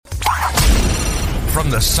From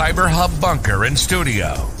the Cyber Hub bunker and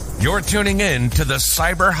studio, you're tuning in to the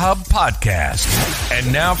Cyber Hub podcast.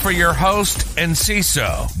 And now for your host and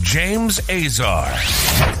CISO, James Azar.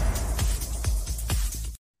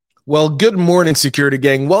 Well, good morning, security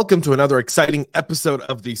gang. Welcome to another exciting episode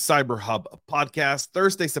of the Cyber Hub podcast.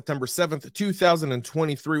 Thursday, September 7th,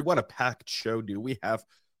 2023. What a packed show do we have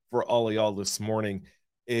for all of y'all this morning.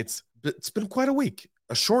 It's been quite a week,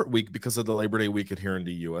 a short week because of the Labor Day weekend here in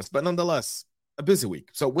the U.S., but nonetheless, a busy week.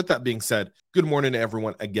 So with that being said, good morning to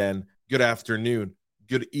everyone again. Good afternoon,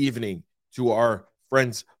 good evening to our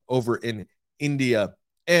friends over in India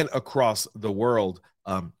and across the world.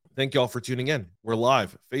 Thank you all for tuning in. We're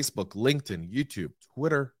live, Facebook, LinkedIn, YouTube,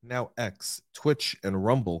 Twitter, now X, Twitch, and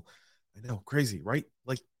Rumble. I know, crazy, right?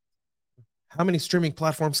 Like, how many streaming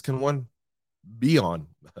platforms can one be on?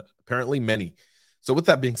 Apparently many. So with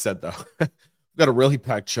that being said, though, we've got a really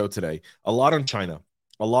packed show today. A lot on China,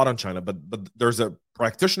 but there's a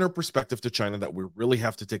practitioner perspective to China that we really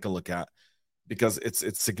have to take a look at because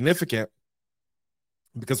it's significant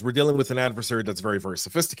because we're dealing with an adversary that's very, very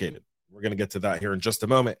sophisticated. We're going to get to that here in just a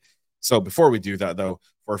moment. So before we do that, though,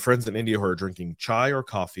 for our friends in India who are drinking chai or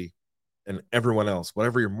coffee and everyone else,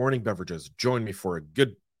 whatever your morning beverages, join me for a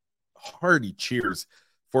good hearty cheers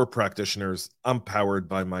for practitioners. I'm powered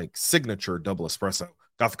by my signature double espresso.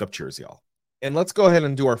 Coffee cup cheers, y'all. And let's go ahead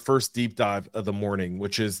and do our first deep dive of the morning,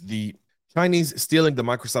 which is the Chinese stealing the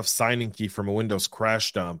Microsoft signing key from a Windows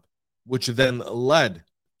crash dump, which then led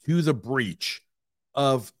to the breach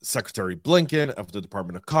of Secretary Blinken, of the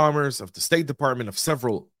Department of Commerce, of the State Department, of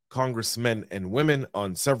several congressmen and women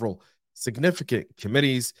on several significant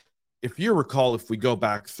committees. If you recall, if we go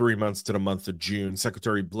back 3 months to the month of June,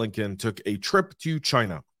 Secretary Blinken took a trip to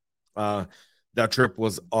China. That trip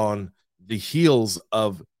was on the heels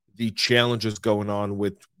of the challenges going on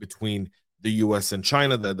between the U.S. and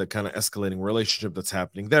China, the kind of escalating relationship that's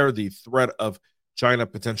happening there, the threat of China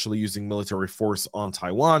potentially using military force on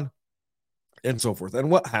Taiwan, and so forth.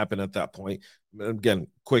 And what happened at that point? Again,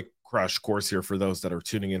 quick crash course here for those that are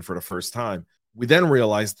tuning in for the first time. We then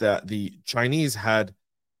realized that the Chinese had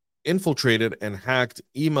infiltrated and hacked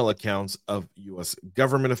email accounts of U.S.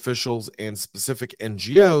 government officials and specific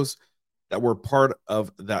NGOs that were part of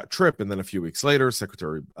that trip. And then a few weeks later,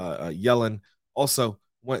 Secretary Yellen also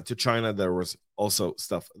went to China. There was also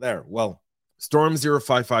stuff there. Well, Storm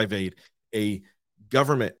 0558, a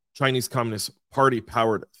government Chinese Communist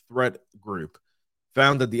Party-powered threat group,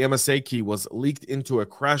 found that the NSA key was leaked into a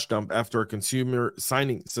crash dump after a consumer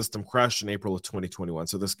signing system crashed in April of 2021.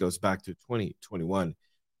 So this goes back to 2021.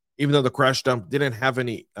 Even though the crash dump didn't have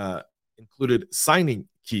any included signing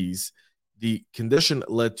keys, the condition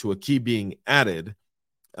led to a key being added.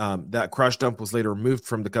 That crash dump was later moved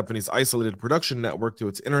from the company's isolated production network to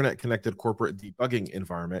its internet-connected corporate debugging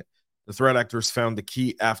environment. The threat actors found the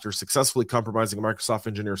key after successfully compromising a Microsoft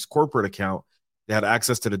engineer's corporate account. They had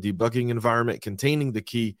access to the debugging environment containing the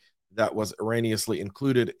key that was erroneously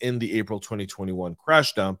included in the April 2021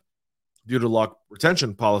 crash dump. Due to log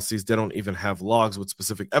retention policies, they don't even have logs with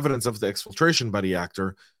specific evidence of the exfiltration by the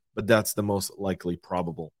actor, but that's the most likely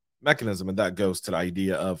probable mechanism. And that goes to the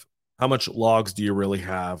idea of how much logs do you really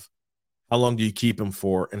have? How long do you keep them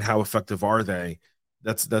for? And how effective are they?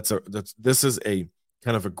 This is a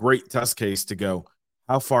kind of a great test case to go,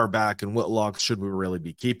 how far back and what logs should we really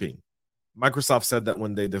be keeping? Microsoft said that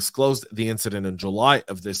when they disclosed the incident in July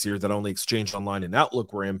of this year, that only Exchange Online and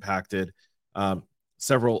Outlook were impacted.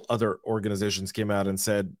 Several other organizations came out and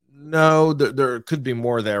said, no, there could be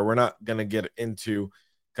more there. We're not going to get into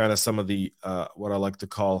kind of some of the, what I like to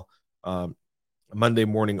call Monday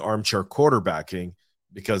morning armchair quarterbacking,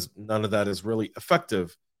 because none of that is really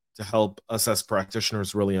effective to help us as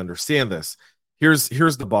practitioners really understand this. Here's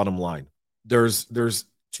the bottom line. There's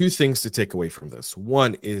two things to take away from this.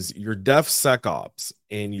 One is your DevSecOps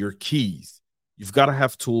and your keys. You've got to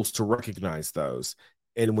have tools to recognize those.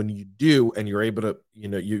 And when you do, and you're able to,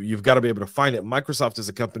 you've got to be able to find it. Microsoft is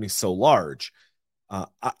a company so large.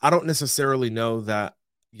 I don't necessarily know that,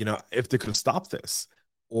 if they could stop this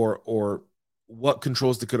or what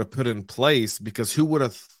controls they could have put in place, because who would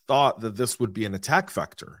have thought that this would be an attack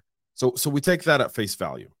vector? So we take that at face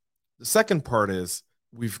value. The second part is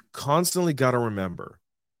we've constantly got to remember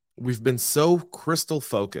we've been so crystal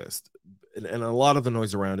focused, and a lot of the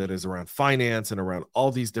noise around it is around finance and around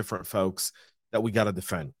all these different folks that we got to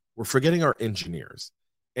defend. We're forgetting our engineers.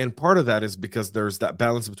 And part of that is because there's that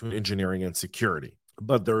balance between engineering and security.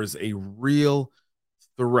 But there is a real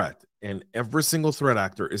threat, and every single threat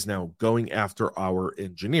actor is now going after our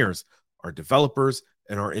engineers, our developers,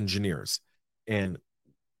 and our engineers. And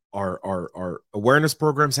our awareness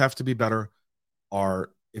programs have to be better.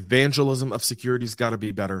 Our evangelism of security's got to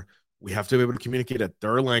be better. We have to be able to communicate at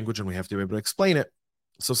their language, and we have to be able to explain it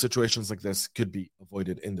so situations like this could be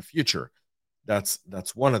avoided in the future. That's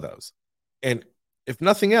one of those. And if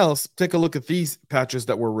nothing else, take a look at these patches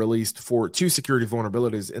that were released for 2 security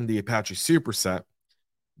vulnerabilities in the Apache superset.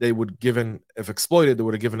 They would if exploited, they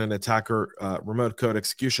would have given an attacker remote code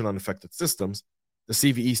execution on affected systems. The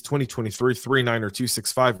CVEs 2023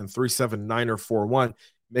 39265 and 37941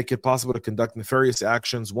 make it possible to conduct nefarious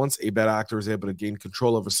actions once a bad actor is able to gain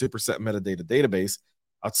control of a superset metadata database.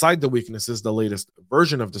 Outside the weaknesses, the latest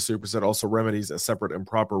version of the superset also remedies a separate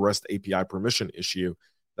improper REST API permission issue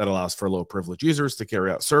that allows for low privilege users to carry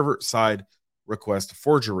out server-side request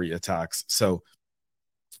forgery attacks. So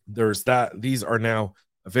there's that. These are now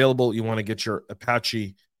available. You want to get your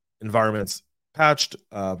Apache environments patched.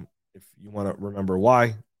 If you want to remember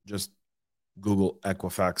why, just Google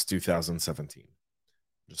Equifax 2017.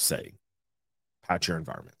 Just say, patch your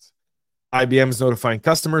environments. IBM is notifying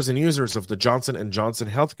customers and users of the Johnson & Johnson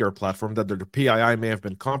healthcare platform that their PII may have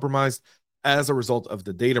been compromised as a result of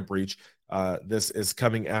the data breach. This is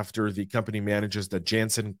coming after the company manages the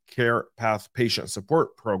Janssen Care Path Patient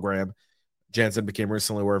Support Program. Janssen became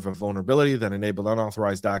recently aware of a vulnerability that enabled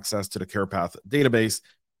unauthorized access to the Care Path database.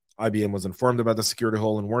 IBM was informed about the security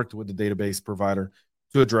hole and worked with the database provider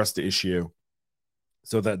to address the issue.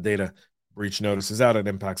 So that data breach notice is out. It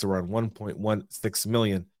impacts around 1.16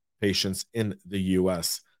 million patients in the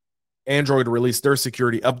US. Android released their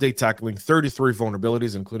security update tackling 33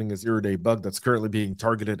 vulnerabilities, including a zero-day bug that's currently being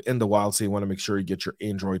targeted in the wild. So you want to make sure you get your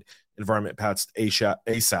Android environment patched ASAP.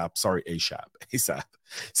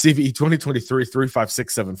 CVE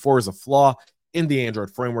 2023-35674 is a flaw in the Android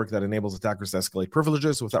framework that enables attackers to escalate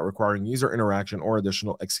privileges without requiring user interaction or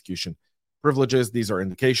additional execution privileges. These are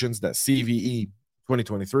indications that CVE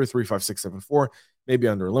 2023-35674 may be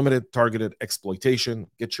under limited targeted exploitation.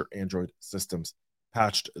 Get your Android systems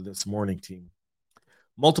patched this morning, team.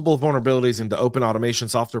 Multiple vulnerabilities in the open automation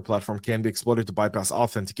software platform can be exploited to bypass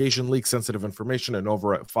authentication, leak sensitive information, and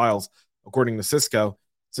overwrite files. According to Cisco,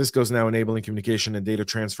 Cisco is now enabling communication and data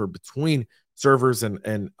transfer between servers and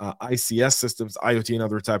ICS systems, IoT, and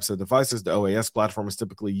other types of devices. The OAS platform is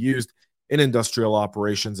typically used in industrial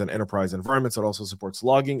operations and enterprise environments. It also supports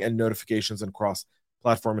logging and notifications and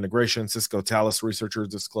cross-platform integration. Cisco Talos researchers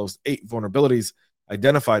disclosed 8 vulnerabilities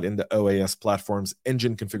identified in the OAS platform's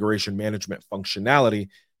engine configuration management functionality.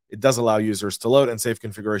 It does allow users to load and save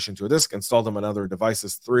configuration to a disk, install them on other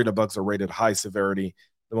devices. 3 of the bugs are rated high severity.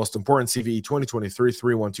 The most important, CVE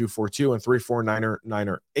 2023-31242 and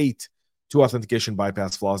 34998, 2 authentication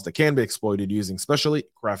bypass flaws that can be exploited using specially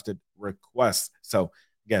crafted requests. So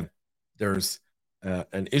again, there's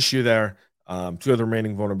an issue there. 2 other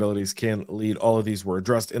remaining vulnerabilities can lead. All of these were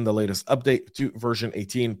addressed in the latest update to version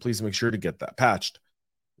 18. Please make sure to get that patched.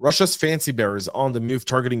 Russia's fancy bear is on the move,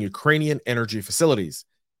 targeting Ukrainian energy facilities.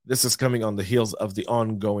 This is coming on the heels of the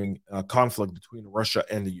ongoing conflict between Russia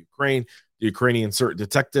and the Ukraine. The Ukrainian CERT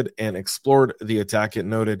detected and explored the attack. It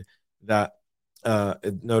noted that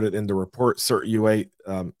in the report, CERT UA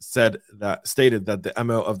stated that the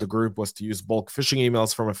MO of the group was to use bulk phishing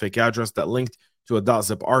emails from a fake address that linked to a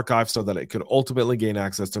 .zip archive so that it could ultimately gain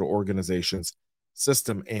access to the organization's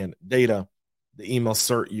system and data. The email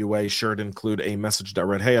CERT UA shared include a message that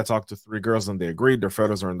read, "Hey, I talked to 3 girls and they agreed. Their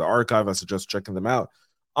photos are in the archive. I suggest checking them out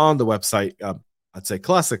on the website." I'd say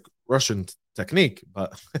classic Russian technique,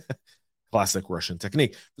 but classic Russian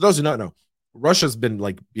technique. For those who don't know, Russia's been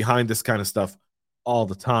like behind this kind of stuff all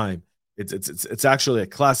the time. It's actually a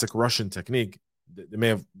classic Russian technique. They may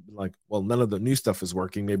have been like, well, none of the new stuff is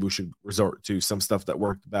working. Maybe we should resort to some stuff that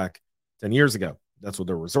worked back 10 years ago. That's what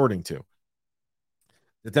they're resorting to.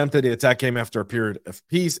 The attempt at the attack came after a period of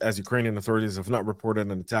peace, as Ukrainian authorities have not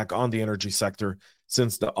reported an attack on the energy sector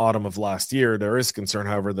since the autumn of last year. There is concern,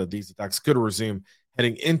 however, that these attacks could resume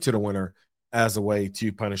heading into the winter as a way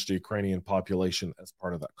to punish the Ukrainian population as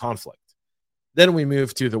part of that conflict. Then we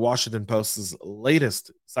move to the Washington Post's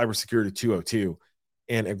latest Cybersecurity 202,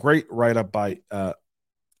 and a great write-up by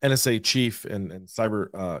NSA chief and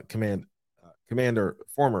cyber command commander,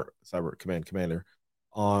 former cyber command commander,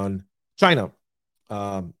 on China.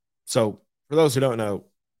 So for those who don't know,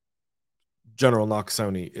 General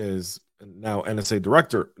Nakasone is now NSA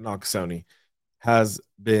Director. Nakasone has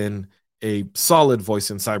been a solid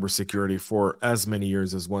voice in cybersecurity for as many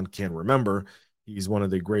years as one can remember. He's one of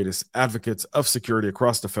the greatest advocates of security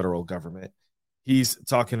across the federal government. He's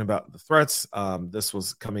talking about the threats. This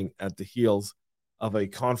was coming at the heels of a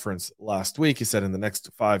conference last week. He said in the next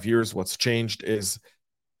 5 years, what's changed is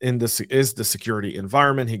the security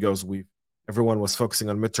environment. He goes, we've everyone was focusing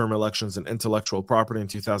on midterm elections and intellectual property in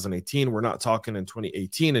 2018. We're not talking in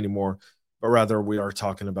 2018 anymore, but rather we are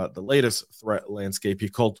talking about the latest threat landscape. He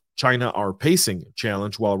called China our pacing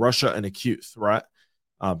challenge, while Russia an acute threat.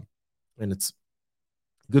 And it's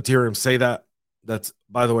good to hear him say that. That's,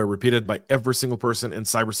 by the way, repeated by every single person in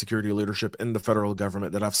cybersecurity leadership in the federal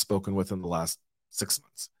government that I've spoken with in the last 6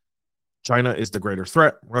 months. China is the greater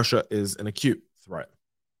threat. Russia is an acute threat.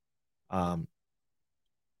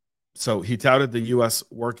 So he touted the U.S.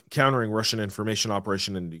 work countering Russian information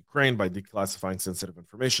operation in Ukraine by declassifying sensitive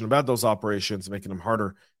information about those operations, making them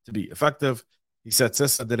harder to be effective. He said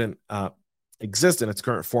CISA didn't exist in its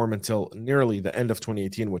current form until nearly the end of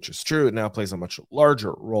 2018, which is true. It now plays a much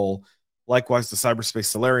larger role. Likewise, the Cyberspace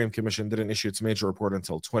Solarium Commission didn't issue its major report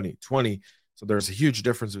until 2020. So there's a huge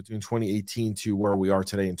difference between 2018 to where we are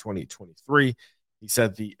today in 2023. He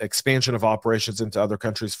said the expansion of operations into other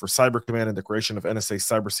countries for Cyber Command and the creation of NSA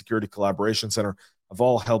Cybersecurity Collaboration Center have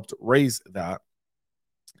all helped raise that.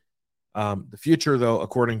 The future, though,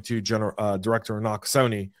 according to Director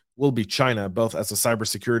Nakasone, will be China, both as a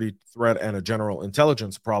cybersecurity threat and a general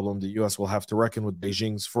intelligence problem. The U.S. will have to reckon with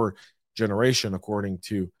Beijing's for generation, according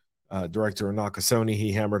to Director Nakasone.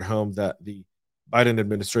 He hammered home that the Biden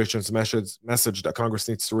administration's message that Congress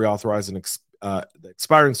needs to reauthorize the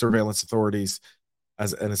expiring surveillance authorities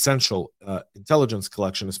as an essential intelligence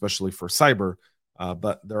collection, especially for cyber.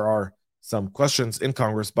 But there are some questions in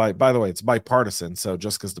Congress. By the way, it's bipartisan. So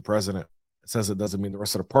just because the president says it doesn't mean the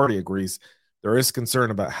rest of the party agrees. There is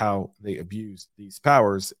concern about how they abuse these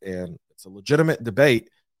powers. And it's a legitimate debate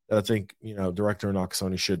that I think, Director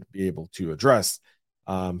Nakasone should be able to address.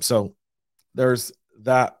 So there's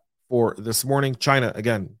that for this morning. China,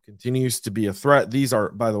 again, continues to be a threat. These are,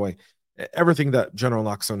 by the way, everything that General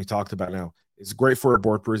Nakasone talked about now is great for a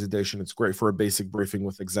board presentation. It's great for a basic briefing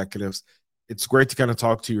with executives. It's great to kind of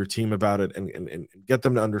talk to your team about it and get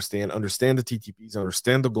them to understand the TTPs,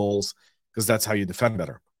 understand the goals, because that's how you defend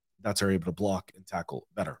better. That's how you're able to block and tackle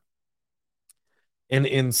better. And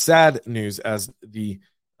in sad news, as the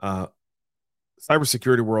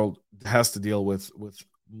cybersecurity world has to deal with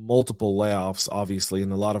multiple layoffs, obviously,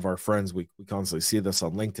 and a lot of our friends, we constantly see this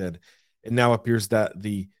on LinkedIn. It now appears that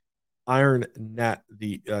the IronNet,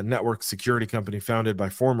 the network security company founded by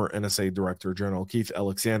former NSA Director General Keith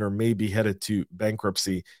Alexander, may be headed to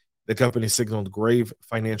bankruptcy. The company signaled grave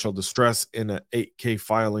financial distress in an 8K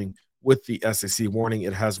filing with the SEC, warning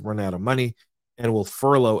it has run out of money and will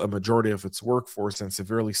furlough a majority of its workforce and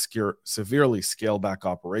severely scale back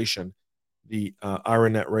operation. The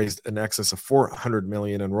IronNet raised in excess of $400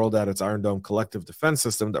 million and rolled out its Iron Dome collective defense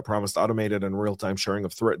system that promised automated and real-time sharing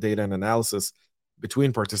of threat data and analysis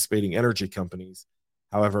between participating energy companies.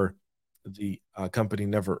 However, the company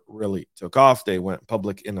never really took off. They went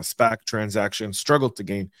public in a SPAC transaction, struggled to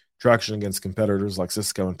gain traction against competitors like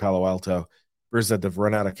Cisco and Palo Alto. Appears that they've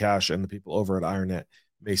run out of cash, and the people over at IronNet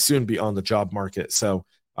may soon be on the job market. So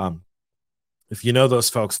if you know those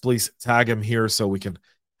folks, please tag them here so we can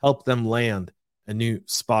help them land a new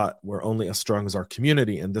spot where only as strong as our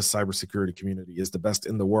community, and this cybersecurity community is the best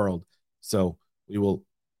in the world. So we will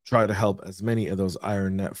try to help as many of those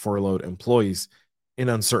IronNet furloughed employees in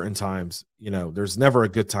uncertain times. There's never a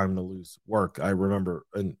good time to lose work. I remember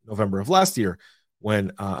in November of last year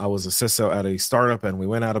when I was a CISO at a startup and we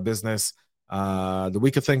went out of business the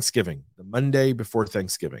week of Thanksgiving, the Monday before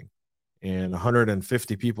Thanksgiving, and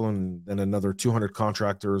 150 people and then another 200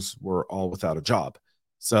 contractors were all without a job.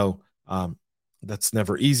 So that's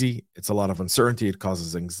never easy. It's a lot of uncertainty. It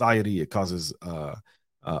causes anxiety. It causes a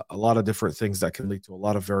lot of different things that can lead to a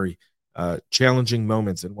lot of very challenging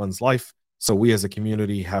moments in one's life. So we as a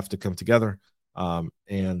community have to come together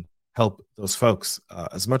and help those folks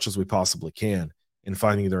as much as we possibly can in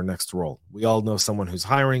finding their next role. We all know someone who's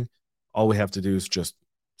hiring. All we have to do is just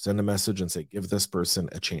send a message and say, give this person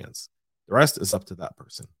a chance. The rest is up to that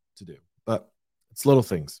person to do. But it's little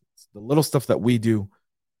things. It's the little stuff that we do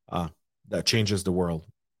that changes the world.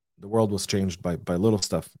 The world was changed by little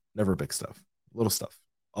stuff, never big stuff. Little stuff.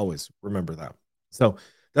 Always remember that. So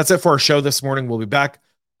that's it for our show this morning. We'll be back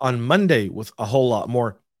on Monday with a whole lot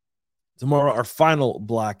more. Tomorrow, our final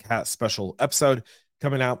Black Hat special episode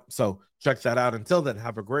coming out. So check that out. Until then,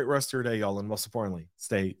 have a great rest of your day, y'all. And most importantly,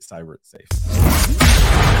 stay cyber safe.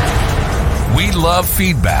 We love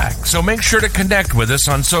feedback, so make sure to connect with us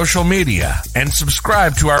on social media and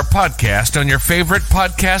subscribe to our podcast on your favorite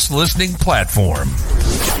podcast listening platform.